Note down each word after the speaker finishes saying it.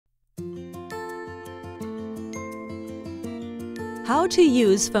How to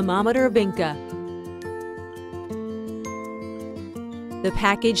use Femometer Vinca. The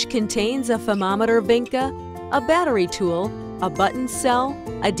package contains a Femometer Vinca, a battery tool, a button cell,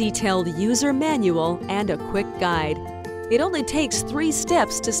 a detailed user manual, and a quick guide. It only takes 3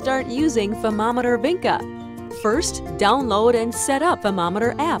 steps to start using Femometer Vinca. First, download and set up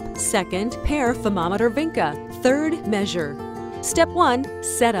Femometer app. Second, pair Femometer Vinca. Third, measure. Step 1.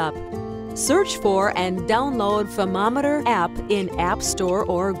 Set up. Search for and download Femometer app in App Store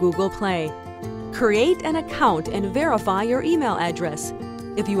or Google Play. Create an account and verify your email address.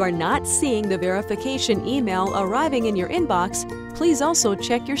 If you are not seeing the verification email arriving in your inbox, please also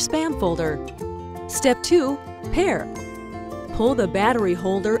check your spam folder. Step 2. Pair. Pull the battery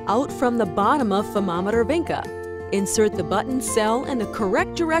holder out from the bottom of Femometer Vinca. Insert the button cell in the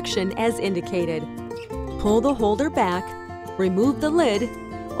correct direction as indicated. Pull the holder back, remove the lid,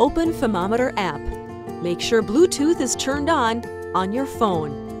 open Femometer app. Make sure Bluetooth is turned on your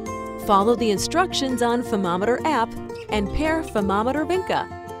phone. Follow the instructions on Femometer app and pair Femometer Vinca.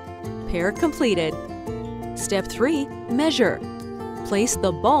 Pair completed. Step 3. Measure. Place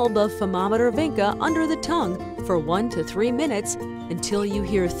the bulb of Femometer Vinca under the tongue for 1 to 3 minutes until you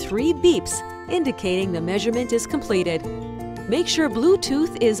hear 3 beeps indicating the measurement is completed. Make sure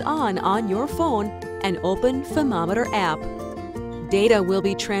Bluetooth is on your phone and open Femometer app. Data will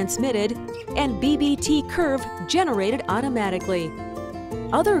be transmitted and BBT curve generated automatically.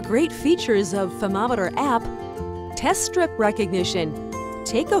 Other great features of Femometer app: test strip recognition.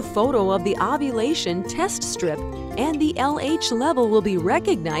 Take a photo of the ovulation test strip and the LH level will be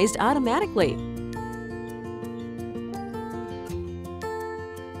recognized automatically.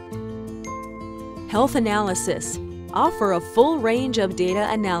 Health analysis. Offer a full range of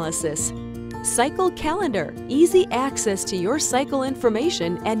data analysis. Cycle Calendar. Easy access to your cycle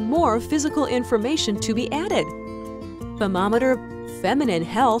information and more physical information to be added. Femometer Feminine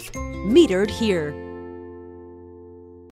Health, metered here.